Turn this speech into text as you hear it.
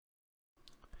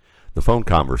The phone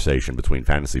conversation between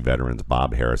fantasy veterans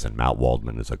Bob Harris and Matt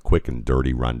Waldman is a quick and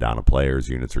dirty rundown of players,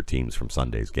 units, or teams from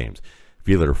Sunday's games.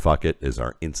 Feel it or fuck it is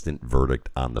our instant verdict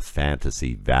on the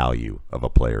fantasy value of a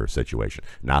player or situation,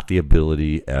 not the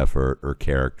ability, effort, or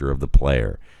character of the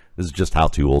player. This is just how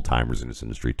two old-timers in this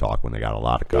industry talk when they got a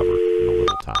lot to cover in a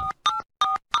little time.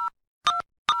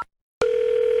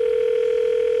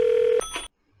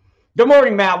 Good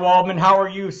morning, Matt Waldman. How are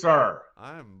you, sir?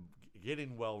 I'm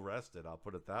getting well rested. I'll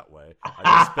put it that way.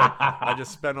 I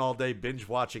just spent all day binge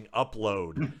watching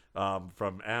Upload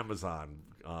from Amazon,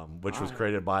 which was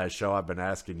created by a show I've been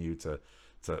asking you to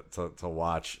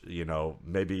watch. You know,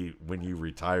 maybe when you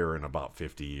retire in about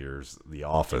 50 years, The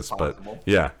Office. But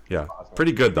yeah,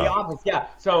 pretty good though. The Office, yeah.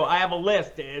 So I have a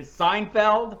list: is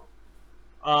Seinfeld,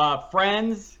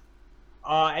 Friends,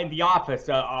 and The Office,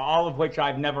 all of which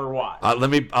I've never watched.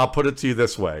 I'll put it to you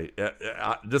this way.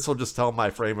 This will just tell my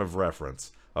frame of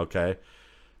reference. Okay,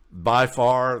 by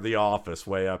far The Office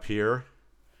way up here.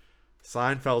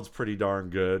 Seinfeld's pretty darn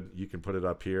good. You can put it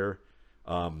up here.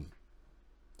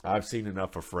 I've seen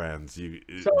enough of Friends.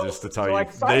 Just to tell you,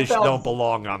 like they don't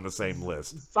belong on the same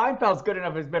list. Seinfeld's good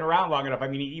enough. It's been around long enough. I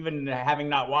mean, even having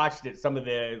not watched it, some of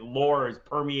the lore is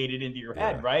permeated into your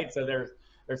head, right? So there's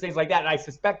things like that. And I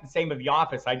suspect the same with The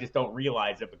Office. I just don't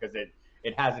realize it because it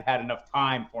hasn't had enough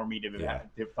time for me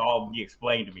to all be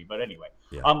explained to me. But anyway,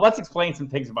 let's explain some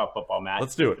things about football, Matt.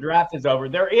 Let's do it. The draft is over.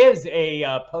 There is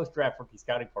a post-draft rookie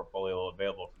scouting portfolio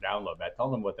available for download, Matt.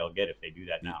 Tell them what they'll get if they do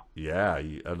that now. Yeah.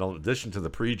 In addition to the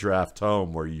pre-draft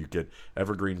tome where you get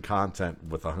evergreen content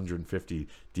with 150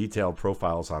 detailed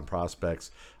profiles on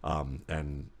prospects,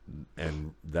 and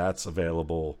that's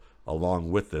available along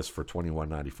with this for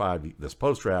 $21.95. This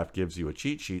post-draft gives you a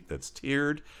cheat sheet that's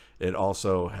tiered. It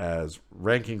also has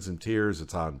rankings and tiers.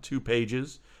 It's on 2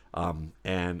 pages,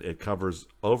 and it covers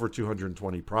over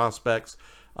 220 prospects.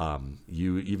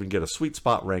 You even get a sweet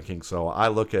spot ranking. So I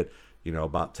look at,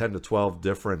 about 10 to 12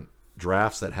 different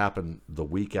drafts that happen the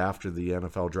week after the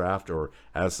NFL draft or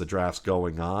as the draft's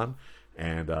going on.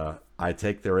 And I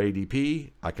take their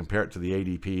ADP, I compare it to the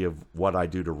ADP of what I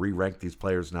do to re-rank these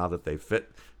players now that they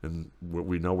fit and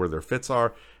we know where their fits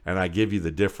are, and I give you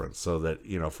the difference so that,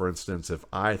 for instance, if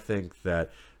I think that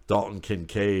Dalton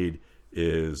Kincaid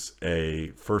is a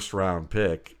first-round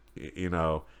pick,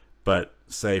 but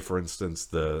say, for instance,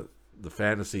 the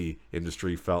fantasy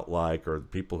industry felt like, or the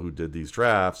people who did these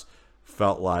drafts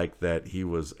felt like that he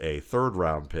was a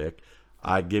third-round pick,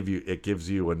 it gives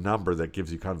you a number that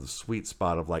gives you kind of the sweet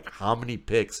spot of like how many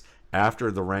picks after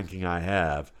the ranking I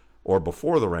have or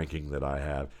before the ranking that I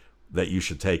have that you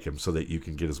should take him so that you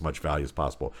can get as much value as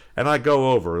possible. And I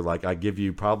go over, like I give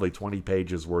you probably 20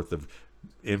 pages worth of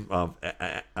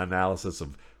analysis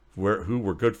of who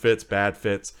were good fits, bad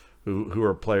fits, who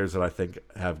are players that I think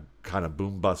have kind of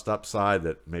boom bust upside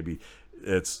that maybe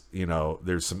it's,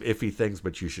 there's some iffy things,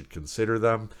 but you should consider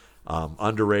them.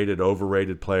 Underrated,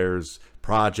 overrated players,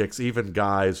 projects, even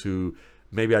guys who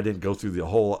maybe I didn't go through the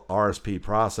whole RSP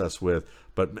process with,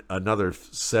 but another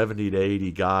 70 to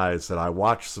 80 guys that I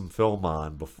watched some film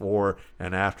on before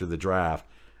and after the draft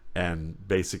and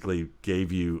basically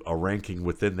gave you a ranking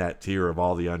within that tier of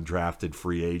all the undrafted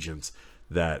free agents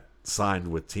that signed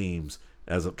with teams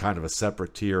as a kind of a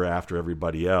separate tier after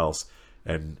everybody else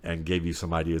and gave you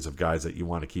some ideas of guys that you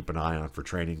want to keep an eye on for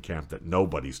training camp that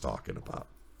nobody's talking about.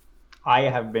 I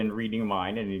have been reading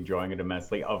mine and enjoying it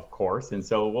immensely, of course. And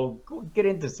so we'll get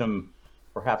into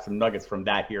perhaps some nuggets from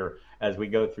that here as we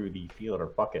go through the Feel It or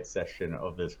Fuck It session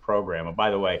of this program. And by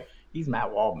the way, he's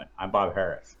Matt Waldman. I'm Bob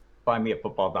Harris. Find me at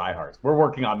Football Diehards. We're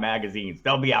working on magazines.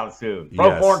 They'll be out soon.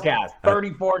 Pro Forecast,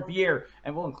 34th year,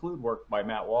 and we'll include work by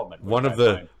Matt Waldman. One of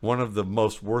the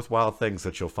most worthwhile things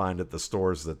that you'll find at the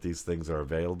stores that these things are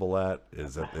available at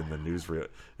is in the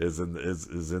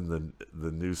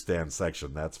the newsstand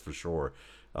section. That's for sure.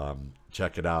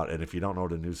 Check it out, and if you don't know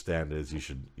what a newsstand is,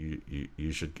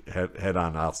 you should head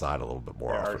on outside a little bit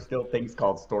more. There are still things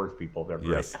called stores, people. They're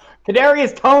great. Yes.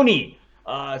 Kadarius Toney.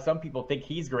 Some people think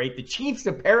he's great. The Chiefs,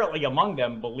 apparently among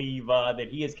them, believe that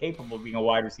he is capable of being a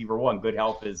wide receiver one. Good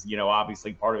health is,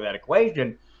 obviously part of that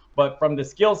equation. But from the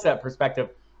skill set perspective,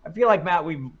 I feel like, Matt,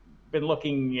 we've been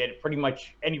looking at pretty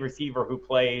much any receiver who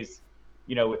plays,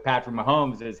 with Patrick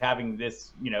Mahomes as having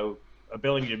this,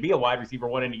 ability to be a wide receiver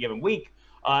one any given week.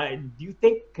 Do you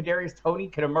think Kadarius Toney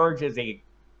could emerge as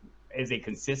a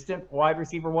consistent wide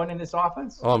receiver one in this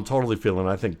offense? Oh, I'm totally feeling.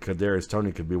 I think Kadarius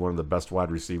Toney could be one of the best wide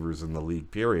receivers in the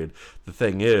league, period. The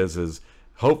thing is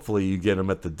hopefully you get him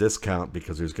at the discount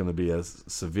because there's going to be a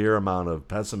severe amount of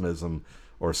pessimism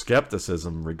or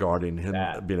skepticism regarding him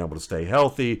being able to stay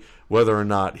healthy, whether or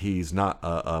not he's not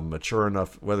a mature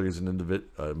enough, whether he's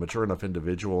a mature enough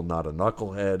individual, not a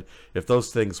knucklehead. If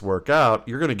those things work out,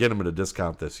 you're going to get him at a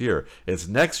discount this year. It's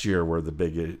next year where the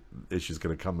big issue is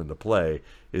going to come into play.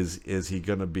 Is he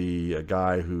going to be a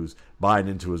guy who's buying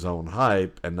into his own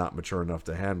hype and not mature enough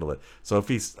to handle it? So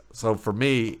for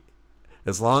me,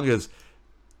 as long as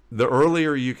the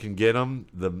earlier you can get him,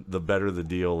 the better the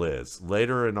deal is.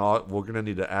 Later in all, we're going to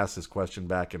need to ask this question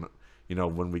back in,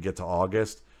 when we get to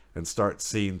August and start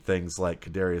seeing things like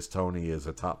Kadarius Toney is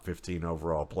a top 15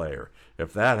 overall player.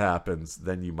 If that happens,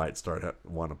 then you might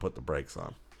want to put the brakes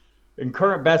on. In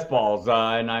current best balls,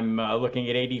 and I'm looking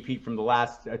at ADP from the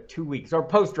last 2 weeks, or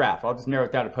post-draft. I'll just narrow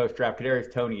it down to post-draft. Kadarius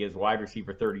Toney is wide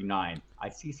receiver 39. I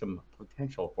see some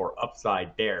potential for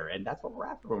upside there, and that's what we're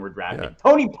after when we're drafting. Yeah.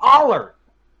 Tony Pollard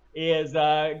is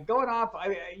going off.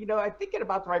 I'm thinking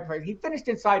about the right place. He finished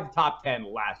inside the top 10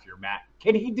 last year, Matt.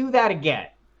 Can he do that again?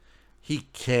 He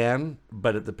can,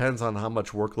 but it depends on how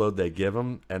much workload they give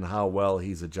him and how well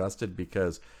he's adjusted,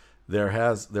 because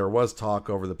there was talk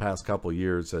over the past couple of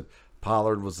years that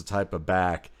Pollard was the type of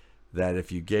back that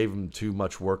if you gave him too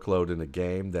much workload in a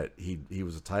game, that he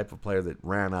was the type of player that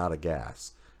ran out of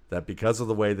gas. That because of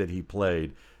the way that he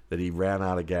played, that he ran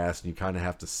out of gas, and you kind of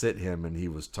have to sit him, and he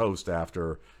was toast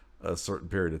after a certain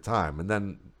period of time.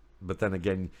 But then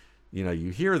again,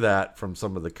 you hear that from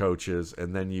some of the coaches,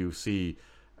 and then you see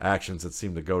actions that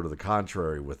seem to go to the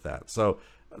contrary with that. So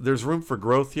there's room for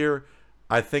growth here.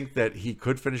 I think that he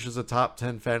could finish as a top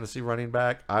 10 fantasy running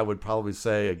back. I would probably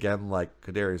say, again, like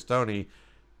Kadarius Toney,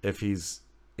 if he's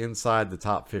inside the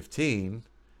top 15,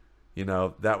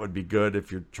 that would be good.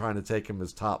 If you're trying to take him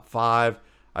as top 5,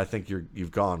 I think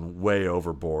you've gone way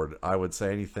overboard. I would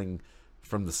say anything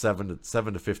from the 7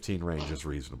 to 15 range is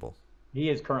reasonable. He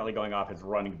is currently going off as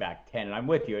running back 10, and I'm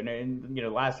with you. And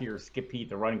last year Skip Peete,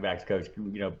 the running backs coach,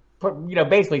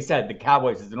 basically said the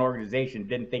Cowboys as an organization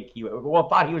didn't think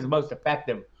thought he was most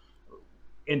effective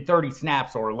in 30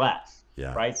 snaps or less.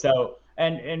 Yeah. Right. So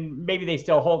and maybe they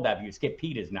still hold that view. Skip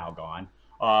Peete is now gone.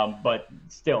 But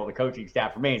still the coaching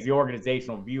staff remains. The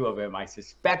organizational view of him, I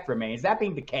suspect, remains. That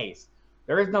being the case,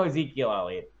 there is no Ezekiel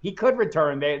Elliott. He could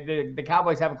return. The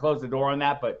Cowboys haven't closed the door on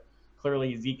that, but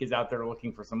clearly Zeke is out there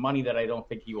looking for some money that I don't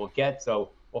think he will get. So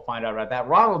we'll find out about that.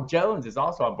 Ronald Jones is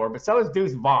also on board, but so is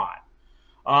Deuce Vaughn.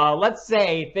 Let's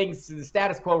say the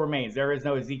status quo remains. There is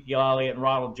no Ezekiel Elliott, and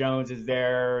Ronald Jones is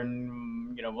there,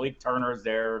 and Malik Turner is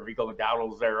there, Rico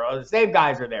McDowell's there. The same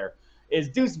guys are there. Is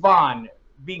Deuce Vaughn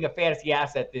being a fantasy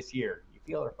asset this year? You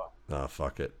feel or fuck? No,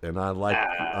 fuck it. And I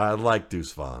like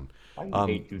Deuce Vaughn. Why do you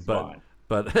hate Deuce Vaughn?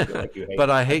 But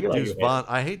I hate Deuce Vaughn.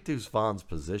 I hate Deuce Vaughn's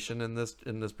position in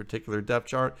this particular depth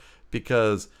chart,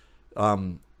 because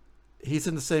he's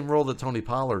in the same role that Tony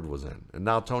Pollard was in, and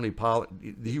now Tony Pollard.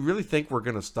 Do you really think we're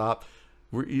going to stop?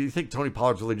 You think Tony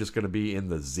Pollard's really just going to be in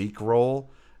the Zeke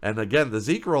role? And again, the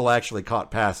Zeke role actually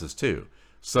caught passes too.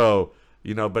 So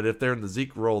but if they're in the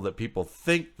Zeke role that people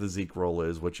think the Zeke role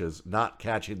is, which is not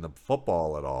catching the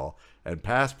football at all and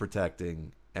pass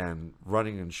protecting and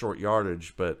running in short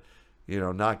yardage, but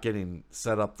not getting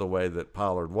set up the way that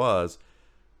Pollard was,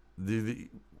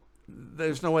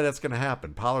 there's no way that's going to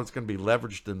happen. Pollard's going to be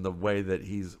leveraged in the way that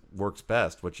he works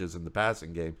best, which is in the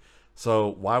passing game. So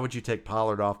why would you take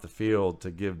Pollard off the field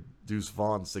to give Deuce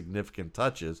Vaughn significant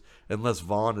touches unless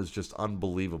Vaughn is just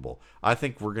unbelievable? I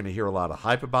think we're going to hear a lot of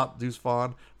hype about Deuce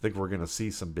Vaughn. I think we're going to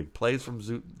see some big plays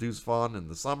from Deuce Vaughn in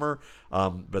the summer.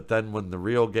 But then when the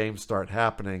real games start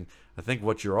happening, I think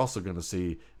what you're also going to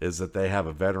see is that they have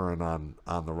a veteran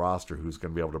on the roster who's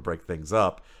going to be able to break things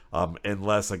up,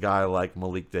 unless a guy like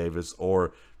Malik Davis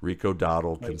or Rico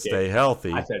Dowdle can stay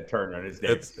healthy. I said Turner. It's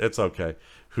Davis. It's okay.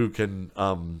 Who can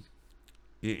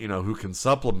who can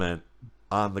supplement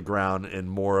on the ground in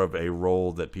more of a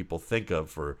role that people think of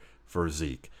for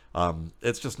Zeke.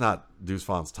 It's just not Deuce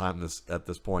Vaughn's time at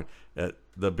this point.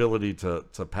 The ability to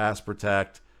pass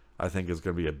protect, I think, is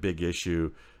going to be a big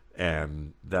issue,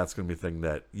 and that's going to be a thing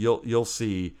that you'll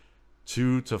see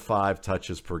 2 to 5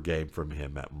 touches per game from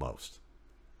him at most.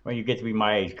 When you get to be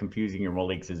my age, confusing your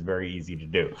Maliks is very easy to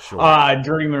do. Sure.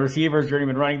 Journeyman receivers,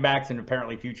 journeyman running backs, and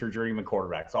apparently future journeyman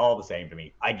quarterbacks. All the same to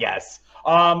me, I guess.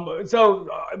 So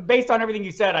based on everything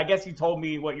you said, I guess you told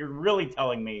me what you're really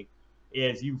telling me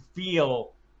is you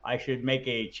feel I should make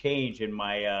a change in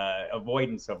my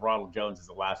avoidance of Ronald Jones as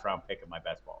a last-round pick of my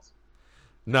best balls.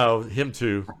 No, him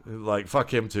too.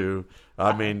 Fuck him too.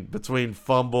 I mean, between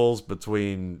fumbles,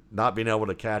 between not being able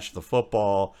to catch the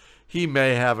football, he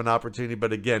may have an opportunity.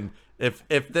 But again, if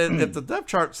the depth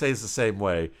chart stays the same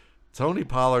way, Tony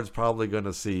Pollard's probably going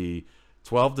to see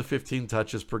 12 to 15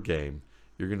 touches per game.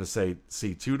 you're going to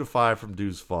see 2 to 5 from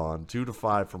Deuce Vaughn, 2 to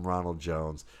 5 from Ronald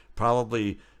Jones,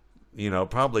 probably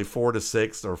 4 to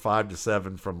 6 or 5 to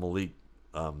 7 from Malik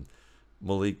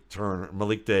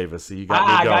Davis. So you got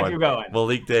me going. Got you going.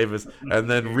 Malik Davis, and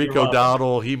then Rico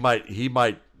Dowdle. He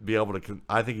might be able to.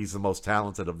 I think he's the most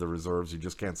talented of the reserves. He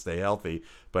just can't stay healthy.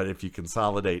 But if you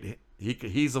consolidate,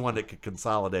 he's the one that could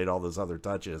consolidate all those other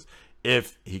touches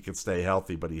if he could stay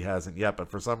healthy. But he hasn't yet. But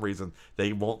for some reason,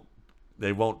 they won't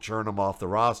churn him off the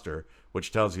roster,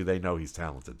 which tells you they know he's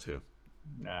talented too.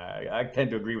 I tend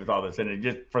to agree with all this, and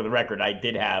just for the record, I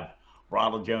did have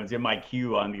Ronald Jones in my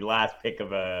queue on the last pick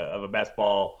of a best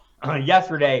ball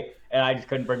yesterday, and I just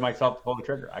couldn't bring myself to pull the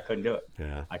trigger. I couldn't do it.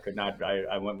 Yeah, I could not.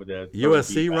 I went with the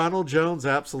USC Ronald Jones,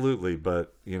 absolutely,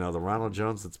 but the Ronald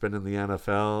Jones that's been in the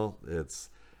NFL,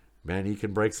 he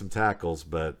can break some tackles,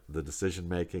 but the decision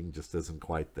making just isn't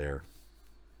quite there.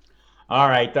 All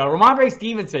right, Ramondre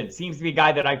Stevenson seems to be a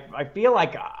guy that I feel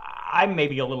like I'm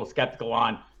maybe a little skeptical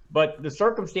on. But the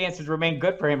circumstances remain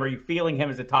good for him. Are you feeling him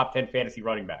as a top 10 fantasy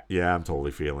running back? Yeah, I'm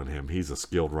totally feeling him. He's a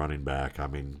skilled running back. I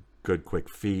mean, good quick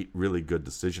feet, really good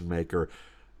decision maker.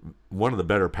 One of the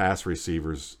better pass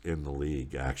receivers in the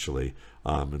league, actually,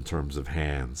 in terms of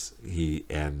hands.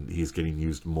 He's getting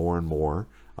used more and more.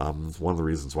 It's one of the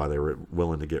reasons why they were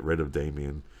willing to get rid of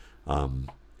Damian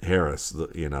Harris.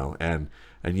 And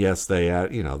yes,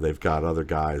 they've got other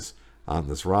guys on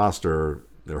this roster.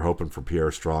 They're hoping for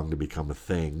Pierre Strong to become a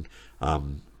thing.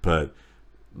 But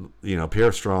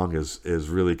Pierre Strong is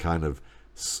really kind of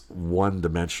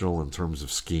one-dimensional in terms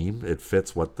of scheme. It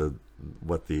fits what the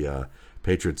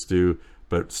Patriots do.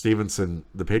 But Stevenson,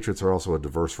 the Patriots are also a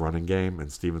diverse running game,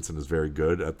 and Stevenson is very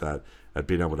good at that, at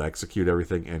being able to execute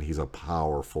everything, and he's a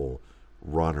powerful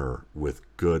runner with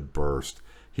good burst.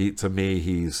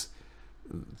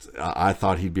 I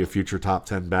thought he'd be a future top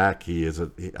 10 back.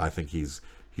 I think he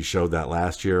showed that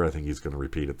last year. I think he's going to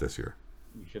repeat it this year.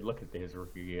 You should look at his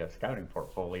rookie scouting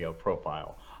portfolio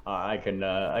profile. I can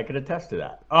attest to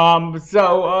that.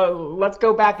 So let's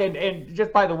go back and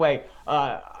just by the way,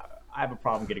 I have a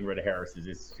problem getting rid of Harris.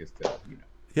 It's just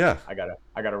yeah. I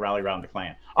gotta rally around the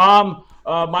clan.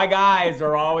 My guys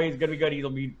are always gonna be good. He'll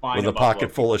be fine with a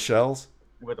pocket full of shells.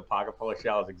 With a pocket full of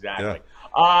shells, exactly.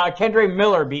 Yeah. Kendre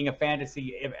Miller being a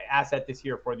fantasy asset this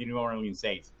year for the New Orleans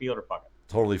Saints. Feel it or fuck it.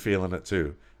 Totally feeling it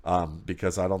too,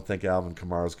 because I don't think Alvin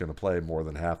Kamara is going to play more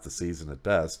than half the season at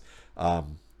best,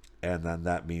 and then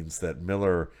that means that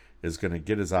Miller is going to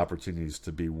get his opportunities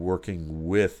to be working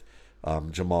with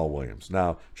Jamal Williams.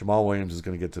 Now, Jamal Williams is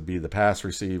going to get to be the pass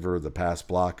receiver, the pass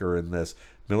blocker in this.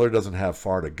 Miller doesn't have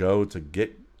far to go to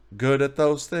get good at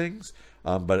those things,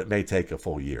 but it may take a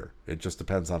full year. It just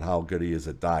depends on how good he is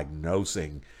at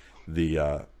diagnosing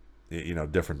the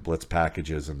different blitz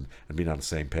packages and being on the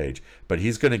same page. But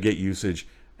he's going to get usage,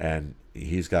 and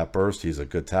he's got burst. He's a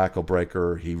good tackle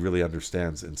breaker. He really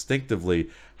understands instinctively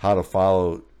how to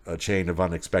follow a chain of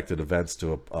unexpected events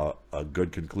to a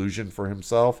good conclusion for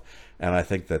himself. And I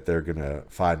think that they're going to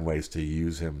find ways to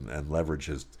use him and leverage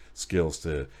his skills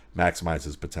to maximize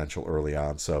his potential early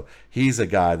on. So he's a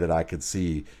guy that I could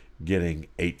see getting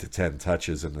 8 to 10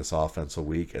 touches in this offensive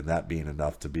week, and that being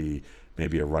enough to be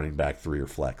maybe a running back 3 or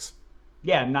flex.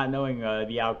 Yeah, not knowing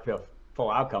the full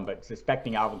outcome, but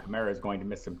suspecting Alvin Kamara is going to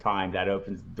miss some time, that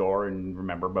opens the door. And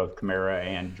remember, both Kamara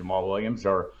and Jamal Williams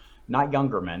are not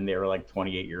younger men. They're like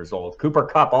 28 years old. Cooper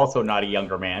Kupp, also not a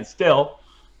younger man, still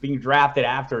being drafted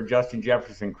after Justin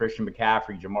Jefferson, Christian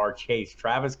McCaffrey, Jamar Chase,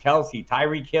 Travis Kelce,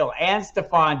 Tyreek Hill, and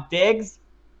Stephon Diggs.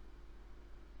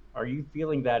 Are you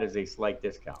feeling that as a slight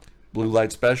discount? Blue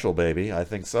light special, baby. I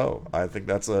think so. I think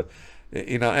that's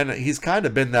and he's kind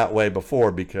of been that way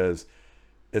before, because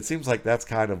it seems like that's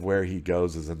kind of where he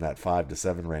goes, is in that 5 to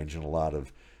 7 range in a lot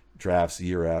of drafts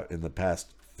year out in the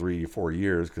past 3 or 4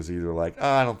 years, because either like,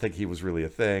 I don't think he was really a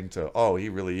thing, to, he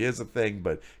really is a thing,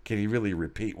 but can he really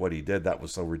repeat what he did? That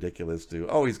was so ridiculous, to,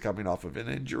 he's coming off of an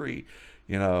injury.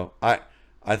 I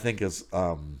think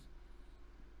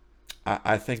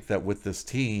I think that with this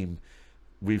team,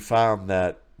 we found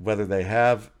that whether they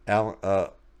have a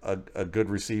good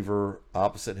receiver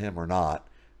opposite him or not,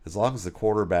 as long as the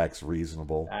quarterback's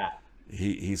reasonable,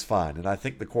 he's fine. And I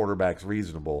think the quarterback's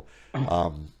reasonable.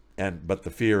 But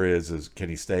the fear is can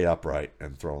he stay upright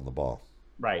and throwing the ball?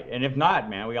 Right. And if not,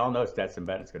 man, we all know Stetson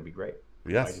Bennett's going to be great.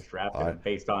 Yes. I just drafted him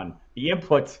based on the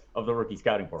inputs of the rookie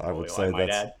scouting portfolio. I would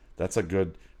say that's a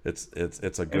good. It's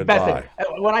a good investment. buy.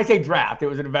 When I say draft, it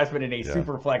was an investment in a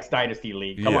super flex dynasty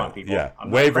league. Come on, people. Yeah,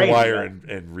 waiver wire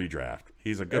and redraft.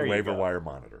 He's a good waiver wire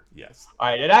monitor. Yes. All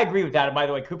right, and I agree with that. And by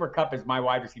the way, Cooper Kupp is my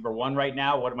wide receiver 1 right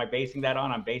now. What am I basing that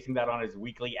on? I'm basing that on his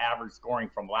weekly average scoring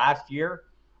from last year.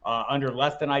 under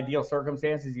less than ideal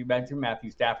circumstances. You mentioned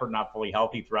Matthew Stafford not fully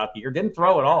healthy throughout the year. Didn't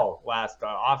throw at all last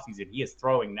offseason. He is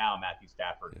throwing now, Matthew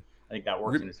Stafford. I think that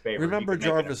works in his favor.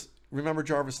 Remember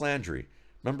Jarvis Landry.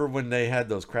 Remember when they had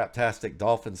those craptastic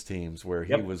Dolphins teams where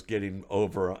he was getting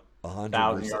over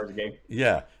 1,000 yards a game?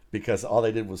 Yeah, because all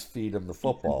they did was feed him the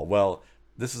football. Well,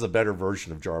 this is a better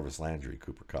version of Jarvis Landry,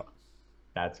 Cooper Kupp.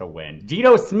 That's a win.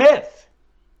 Geno Smith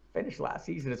finished last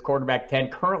season as quarterback 10,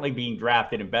 currently being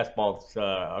drafted in best balls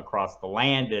across the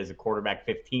land as a quarterback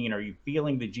 15. Are you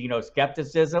feeling the Geno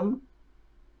skepticism?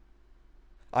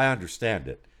 I understand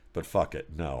it, but fuck it.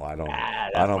 No, I don't.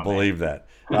 I don't believe that.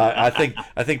 I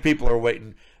think people are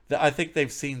waiting. I think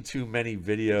they've seen too many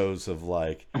videos of,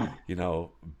 like, you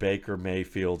know, Baker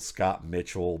Mayfield, Scott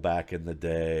Mitchell back in the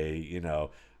day, you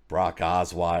know, Brock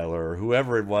Osweiler,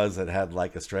 whoever it was that had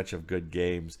like a stretch of good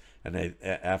games, and they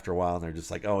after a while they're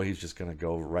just like, oh, he's just going to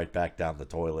go right back down the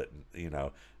toilet, you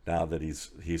know, now that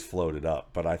he's floated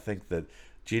up. But I think that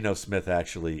Geno Smith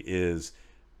actually is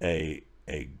a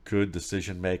good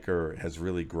decision maker, has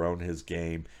really grown his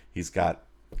game. He's got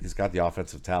the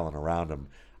offensive talent around him.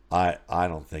 I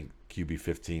don't think QB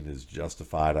 15 is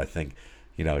justified. I think,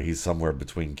 you know, he's somewhere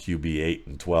between QB 8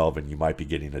 and 12, and you might be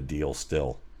getting a deal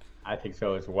still. I think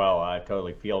so as well. I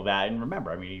totally feel that. And remember,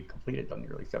 I mean, he completed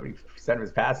nearly 70% of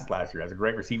his passes last year. Has a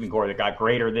great receiving core that got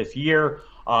greater this year.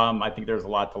 I think there's a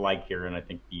lot to like here, and I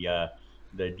think the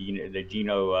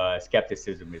Geno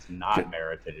skepticism is not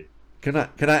merited. Can I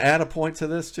add a point to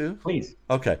this too? Please.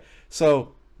 Okay.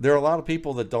 So there are a lot of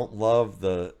people that don't love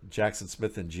the Jackson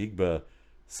Smith and Jigba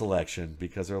selection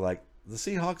because they're like, the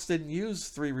Seahawks didn't use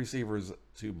 3 receivers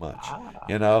too much,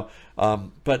 you know.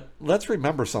 But let's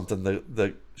remember something: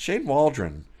 the Shane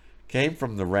Waldron came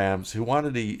from the Rams, who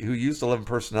used 11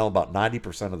 personnel about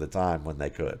 90% of the time when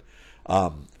they could,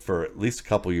 for at least a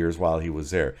couple years while he was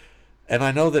there. And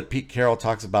I know that Pete Carroll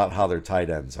talks about how their tight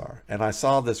ends are, and I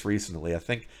saw this recently. I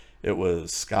think it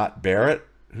was Scott Barrett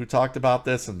who talked about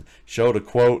this and showed a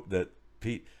quote that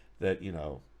Pete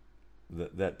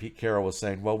Carroll was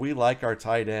saying, well, we like our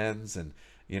tight ends, and,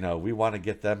 you know, we want to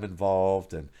get them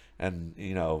involved, and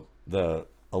you know, the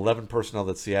 11 personnel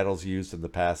that Seattle's used in the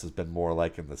past has been more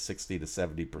like in the 60 to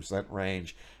 70%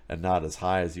 range and not as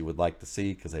high as you would like to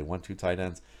see because they want 2 tight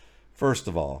ends. First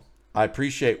of all, I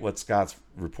appreciate what Scott's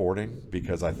reporting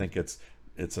because I think it's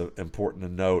important to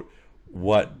note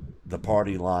what the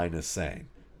party line is saying.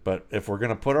 But if we're going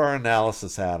to put our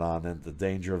analysis hat on, and the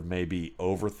danger of maybe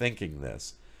overthinking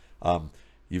this,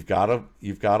 you've got an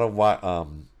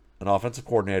offensive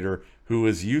coordinator who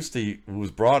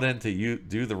was brought in to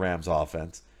do the Rams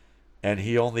offense, and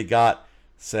he only got,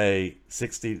 say,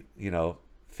 50 to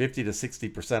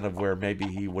 60% of where maybe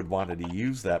he would wanted to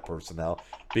use that personnel,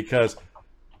 because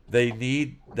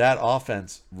that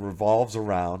offense revolves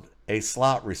around a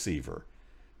slot receiver.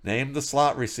 Name the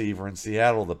slot receiver in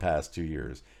Seattle the past 2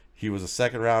 years. He was a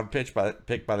second-round pick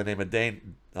by the name of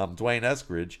Dwayne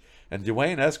Eskridge, and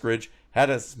Dwayne Eskridge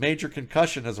had a major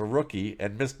concussion as a rookie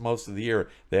and missed most of the year.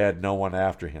 They had no one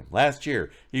after him. Last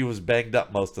year, he was banged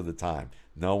up most of the time.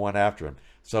 No one after him.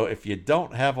 So if you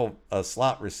don't have a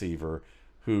slot receiver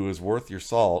who is worth your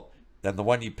salt, then the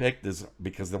one you picked is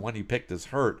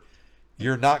hurt,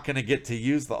 you're not going to get to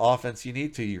use the offense you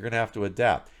need to. You're going to have to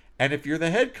adapt. And if you're the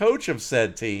head coach of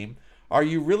said team, are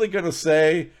you really going to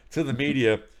say to the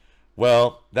media,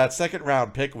 well, that second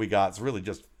round pick we got is really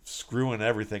just screwing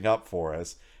everything up for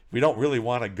us. We don't really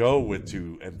want to go with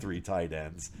 2 and 3 tight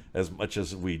ends as much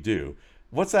as we do.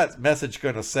 What's that message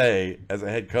going to say as a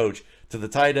head coach to the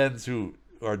tight ends who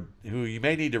you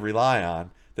may need to rely on,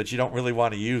 that you don't really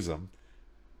want to use them,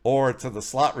 or to the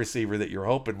slot receiver that you're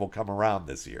hoping will come around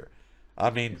this year? I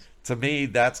mean, to me,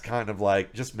 that's kind of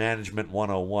like just management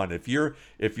 101. If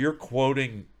you're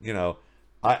quoting, you know,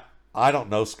 I don't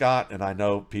know Scott, and I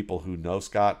know people who know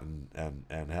Scott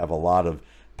and have a lot of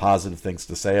positive things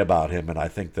to say about him, and I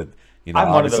think that, you know,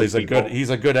 obviously he's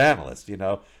a good analyst, you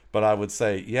know, but I would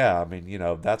say, yeah, I mean, you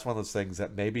know, that's one of those things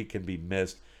that maybe can be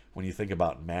missed when you think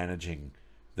about managing,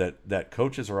 that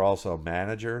coaches are also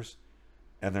managers,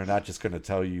 and they're not just going to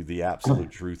tell you the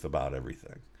absolute truth about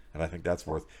everything. And I think that's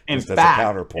worth just as a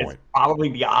counterpoint. It's probably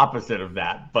the opposite of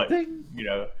that, but Ding. You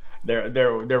know,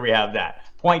 there we have that.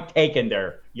 Point taken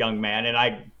there, young man, and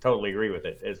I totally agree with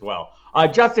it as well.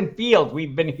 Justin Fields,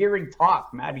 we've been hearing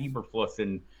talk. Matt Eberflus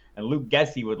and Luke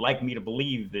Gessie would like me to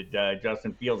believe that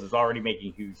Justin Fields is already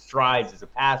making huge strides as a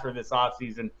passer this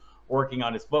offseason, working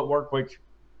on his footwork, which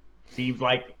seems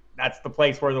like that's the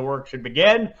place where the work should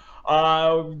begin.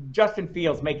 Justin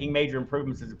Fields making major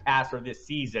improvements as a passer this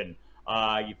season.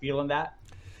 You feeling that?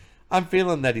 I'm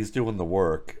feeling that he's doing the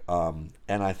work, and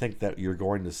I think that you're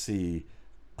going to see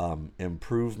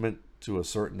improvement to a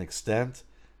certain extent.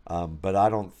 But I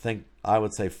don't think, I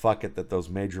would say fuck it that those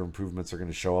major improvements are going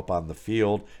to show up on the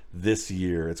field this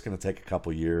year. It's going to take a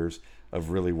couple years of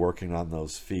really working on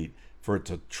those feet for it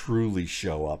to truly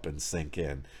show up and sink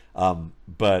in.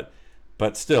 But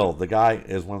still, the guy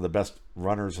is one of the best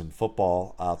runners in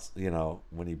football out,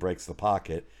 when he breaks the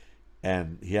pocket,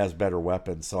 and he has better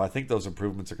weapons. So I think those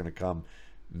improvements are going to come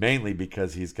mainly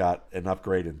because he's got an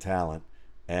upgrade in talent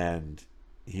and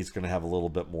he's going to have a little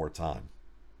bit more time.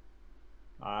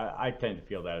 I tend to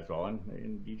feel that as well. And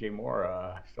DJ Moore,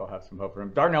 I still have some hope for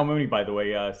him. Darnell Mooney, by the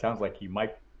way, sounds like he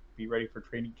might be ready for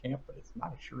training camp, but it's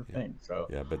not a sure thing. So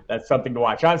but that's something to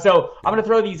watch. So I'm going to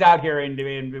throw these out here, and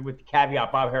with the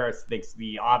caveat, Bob Harris thinks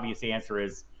the obvious answer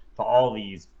is to all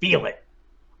these, feel it.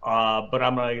 But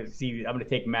I'm going to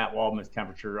take Matt Waldman's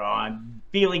temperature on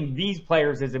feeling these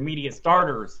players as immediate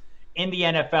starters in the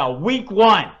NFL. Week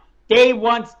 1, day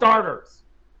 1 starters.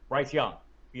 Bryce Young,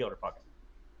 feel it or fuck it?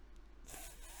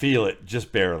 Feel it,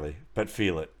 just barely, but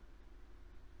feel it.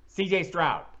 CJ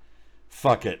Stroud.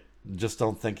 Fuck it. Just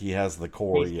don't think he has the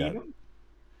core yet. Case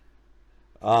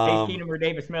Keenum or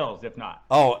Davis Mills, if not.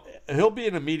 Oh, he'll be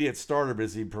an immediate starter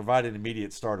because he provided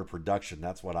immediate starter production.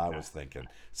 That's what I was thinking.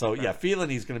 So,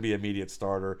 feeling he's going to be immediate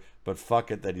starter, but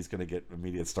fuck it that he's going to get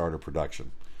immediate starter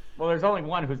production. Well, there's only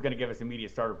one who's going to give us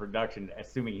immediate starter production,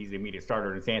 assuming he's the immediate starter,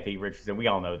 and it's Anthony Richardson. We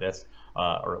all know this,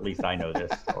 or at least I know this,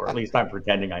 or at least I'm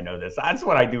pretending I know this. That's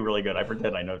what I do really good. I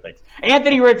pretend I know things.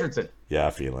 Anthony Richardson.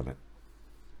 Yeah, feeling it.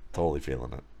 Totally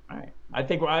feeling it. All right. I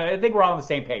think we're all on the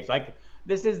same page. Like,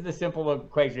 this is the simple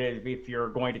equation. If you're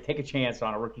going to take a chance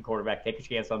on a rookie quarterback, take a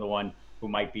chance on the one who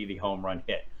might be the home run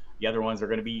hit. The other ones are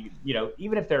going to be,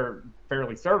 even if they're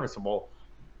fairly serviceable,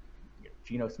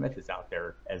 Geno Smith is out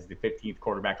there as the 15th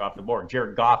quarterback off the board.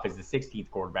 Jared Goff is the 16th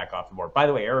quarterback off the board. By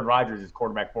the way, Aaron Rodgers is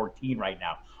quarterback 14 right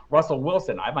now. Russell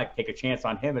Wilson, I might take a chance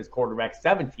on him as quarterback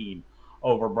 17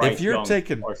 over Bryce Young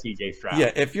or CJ Stroud.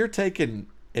 Yeah, if you're taking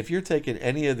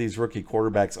any of these rookie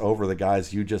quarterbacks over the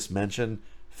guys you just mentioned,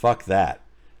 fuck that.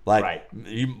 Like,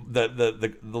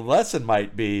 the lesson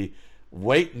might be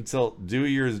wait until do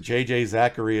your JJ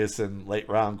Zacharias and late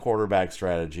round quarterback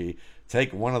strategy.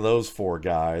 Take one of those 4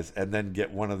 guys and then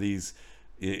get one of these,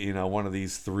 one of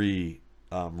these 3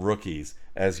 rookies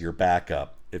as your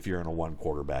backup if you're in a 1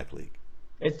 quarterback league.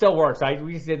 It still works.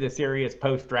 We just did the serious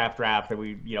post-draft that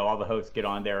we, all the hosts get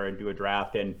on there and do a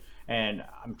draft. And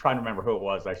I'm trying to remember who it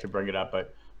was. I should bring it up.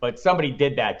 But somebody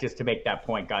did that just to make that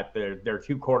point, got their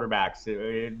 2 quarterbacks.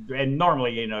 And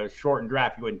normally, in a shortened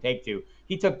draft, you wouldn't take 2.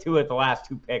 He took 2 at the last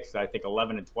 2 picks, I think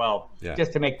 11 and 12,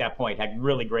 just to make that point. Had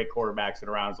really great quarterbacks in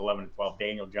rounds 11 and 12,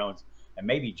 Daniel Jones, and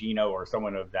maybe Geno or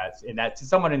someone in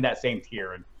that same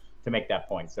tier, and to make that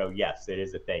point. So, yes, it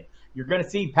is a thing. You're going to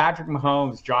see Patrick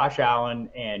Mahomes, Josh Allen,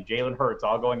 and Jalen Hurts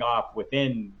all going off before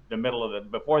the middle of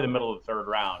the 3rd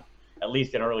round, at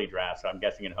least in early drafts. So I'm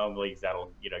guessing in home leagues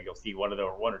you'll see one or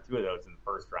 2 of those in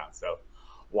the 1st round. So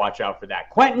watch out for that.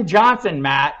 Quentin Johnson,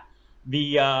 Matt,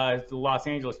 the Los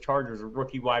Angeles Chargers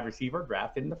rookie wide receiver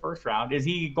drafted in the 1st round. Is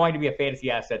he going to be a fantasy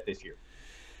asset this year?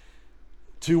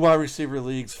 2 wide receiver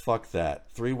leagues, fuck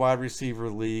that. 3 wide receiver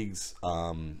leagues,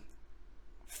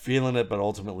 feeling it, but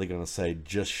ultimately going to say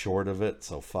just short of it,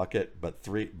 so fuck it. But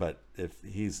if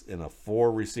he's in a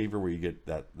 4 receiver where you get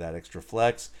that extra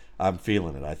flex, I'm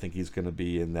feeling it. I think he's going to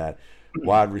be in that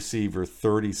wide receiver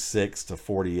 36 to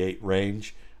 48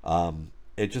 range.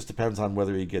 It just depends on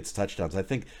whether he gets touchdowns. I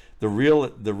think the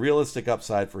realistic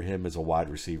upside for him is a wide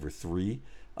receiver 3,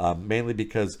 mainly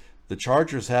because the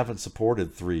Chargers haven't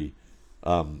supported 3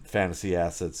 fantasy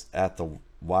assets at the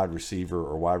wide receiver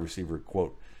or wide receiver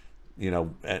quote,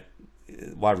 at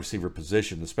wide receiver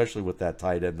position, especially with that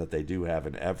tight end that they do have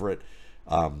in Everett.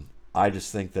 I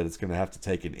just think that it's going to have to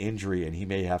take an injury, and he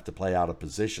may have to play out of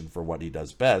position for what he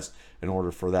does best in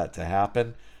order for that to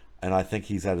happen. And I think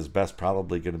he's at his best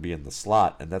probably going to be in the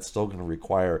slot, and that's still going to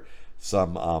require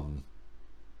some,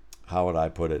 how would I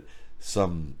put it,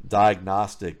 some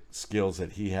diagnostic skills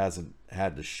that he hasn't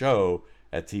had to show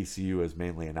at TCU as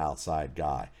mainly an outside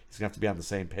guy. He's going to have to be on the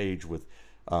same page with,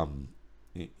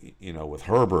 with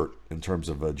Herbert in terms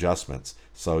of adjustments.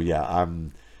 So yeah,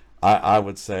 I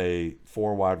would say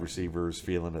 4 wide receivers,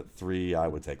 feeling at 3, I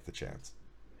would take the chance.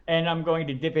 And I'm going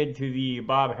to dip into the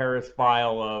Bob Harris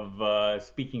file of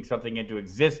speaking something into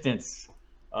existence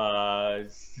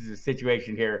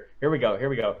situation here. Here we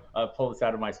go. I'll pull this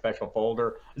out of my special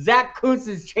folder. Zach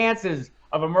Kuntz's chances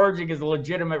of emerging as a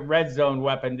legitimate red zone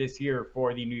weapon this year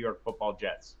for the New York Football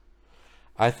Jets.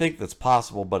 I think that's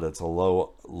possible, but it's a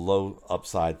low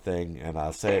upside thing, and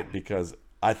I'll say it because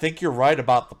I think you're right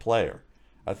about the player.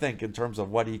 I think in terms of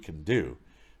what he can do,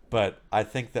 but I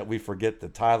think that we forget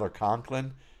that Tyler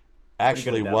Conklin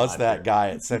actually that was last that year. guy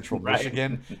at Central Right.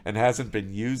 Michigan and hasn't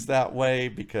been used that way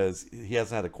because he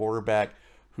hasn't had a quarterback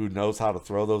who knows how to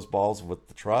throw those balls with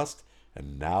the trust,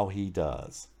 and now he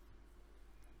does.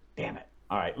 Damn it.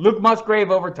 All right. Luke Musgrave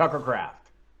over Tucker Kraft.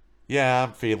 Yeah,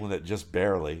 I'm feeling it just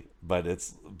barely, but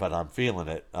I'm feeling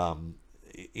it.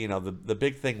 The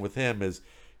big thing with him is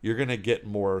you're going to get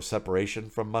more separation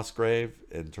from Musgrave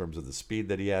in terms of the speed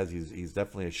that he has. He's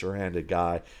definitely a sure-handed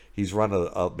guy. He's run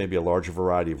maybe a larger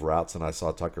variety of routes than I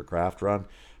saw Tucker Kraft run,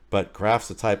 but Kraft's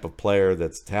the type of player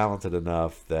that's talented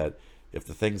enough that if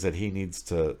the things that he needs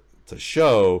to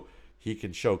show, he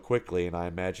can show quickly, and I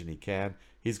imagine he can.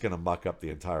 He's going to muck up the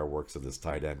entire works of this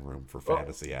tight end room for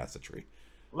fantasy assetry.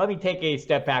 Let me take a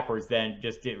step backwards then,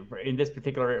 just in this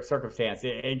particular circumstance,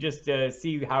 and just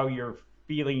see how you're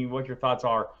feeling, what your thoughts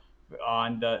are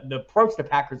on the approach the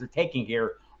Packers are taking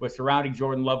here with surrounding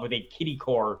Jordan Love with a kiddie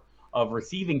core of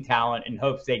receiving talent in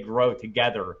hopes they grow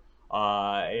together.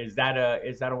 Is that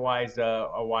a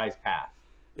wise path?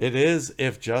 It is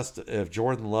if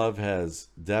Jordan Love has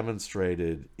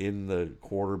demonstrated in the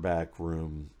quarterback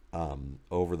room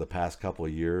over the past couple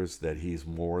of years that he's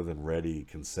more than ready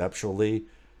conceptually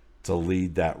to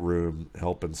lead that room,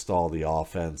 help install the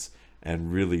offense,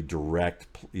 and really direct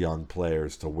young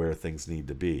players to where things need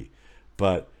to be.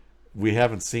 But we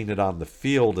haven't seen it on the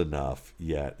field enough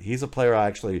yet. He's a player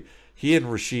he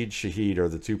and Rashid Shaheed are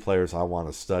the two players I want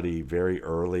to study very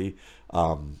early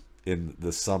in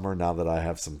the summer, now that I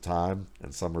have some time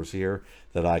and summer's here,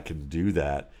 that I can do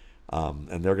that.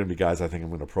 And they're going to be guys I think I'm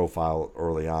going to profile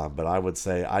early on. But I would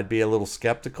say I'd be a little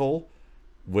skeptical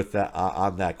with that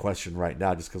on that question right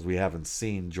now, just because we haven't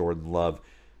seen Jordan Love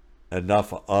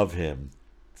enough of him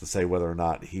to say whether or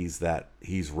not he's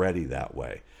ready that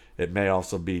way. It may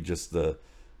also be just I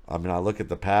look at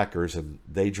the Packers and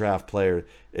they draft players.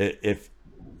 If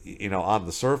on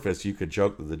the surface you could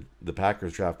joke that the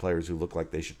Packers draft players who look like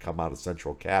they should come out of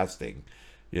central casting,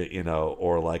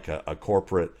 or like a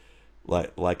corporate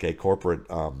PowerPoint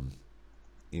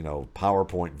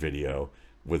video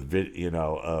with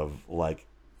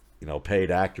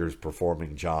paid actors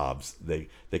performing jobs. They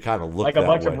kind of look like a that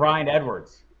bunch way. of Brian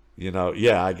Edwards.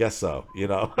 Yeah, I guess so.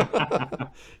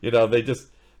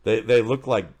 They look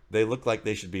like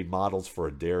they should be models for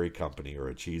a dairy company or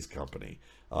a cheese company.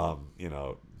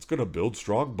 It's going to build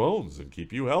strong bones and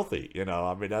keep you healthy.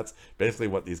 That's basically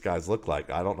what these guys look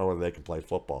like. I don't know whether they can play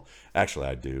football. Actually,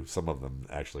 I do. Some of them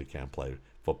actually can play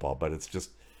football, but it's just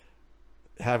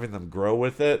having them grow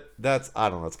with it. I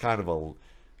don't know. It's kind of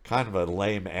a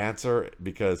lame answer,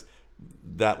 because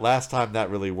that last time that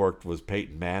really worked was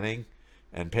Peyton Manning,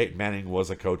 and Peyton Manning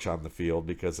was a coach on the field,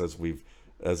 because as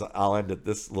I'll end at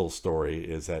this little story,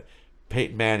 is that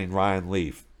Peyton Manning, Ryan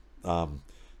Leaf, the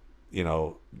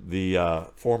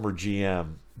former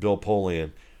GM Bill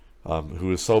Polian,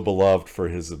 who is so beloved for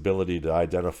his ability to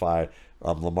identify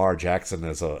Lamar Jackson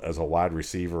as a wide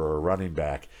receiver or a running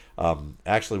back,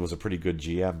 actually was a pretty good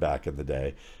GM back in the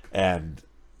day, and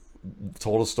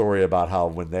told a story about how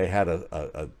when they had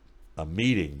a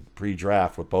meeting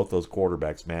pre-draft with both those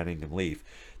quarterbacks, Manning and Leaf,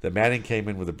 that Manning came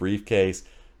in with a briefcase,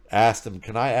 asked him,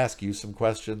 "Can I ask you some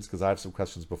questions? Because I have some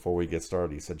questions before we get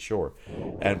started." He said, "Sure,"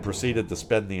 and proceeded to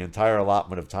spend the entire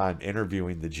allotment of time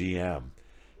interviewing the GM.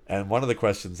 And one of the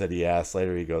questions that he asked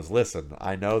later, he goes, "Listen,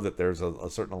 I know that there's a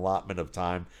certain allotment of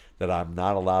time that I'm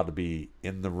not allowed to be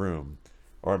in the room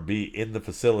or be in the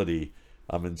facility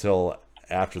until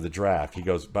after the draft." He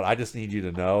goes, "But I just need you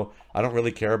to know, I don't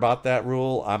really care about that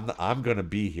rule. I'm going to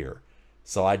be here,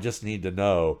 so I just need to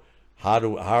know how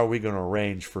are we going to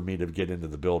arrange for me to get into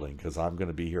the building, because I'm going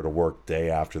to be here to work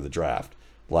day after the draft.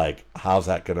 Like, how's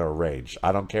that going to arrange?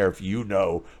 I don't care if you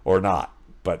know or not,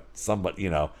 but somebody,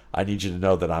 I need you to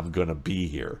know that I'm going to be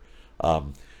here."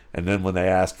 And then when they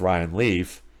asked Ryan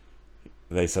Leaf,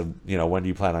 they said, "When do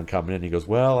you plan on coming in?" He goes,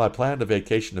 "Well, I planned a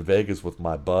vacation to Vegas with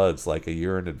my buds like a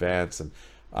year in advance, and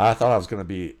I thought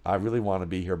I really want to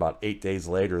be here about 8 days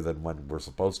later than when we're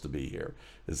supposed to be here.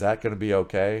 Is that going to be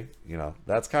okay?"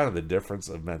 That's kind of the difference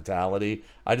of mentality.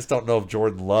 I just don't know if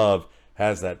Jordan Love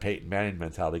has that Peyton Manning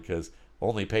mentality, because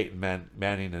only Peyton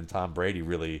Manning and Tom Brady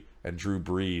really, and Drew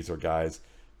Brees, are guys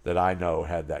that I know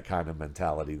had that kind of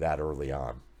mentality that early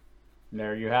on.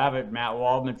 There you have it. Matt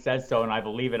Waldman says so, and I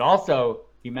believe it. Also,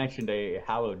 he mentioned a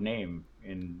hallowed name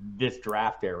in this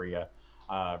draft area,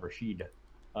 Rashid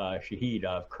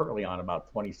Shaheed, currently on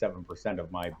about 27%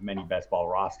 of my many best ball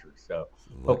rosters. So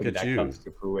hoping that comes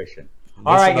to fruition. Listen,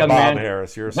 all right, young Bob man.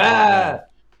 Harris, you're a smart man.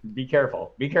 Be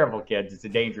careful. Be careful, kids. It's a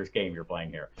dangerous game you're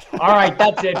playing here. All right,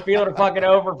 that's it. Feel it or fuck it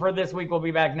over for this week. We'll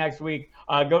be back next week.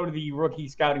 Go to the rookie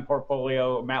scouting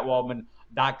portfolio,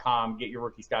 mattwaldman.com. Get your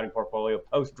rookie scouting portfolio,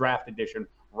 post-draft edition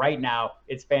right now.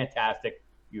 It's fantastic.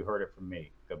 You heard it from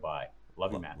me. Goodbye.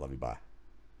 Love you, Matt. Love you. Bye.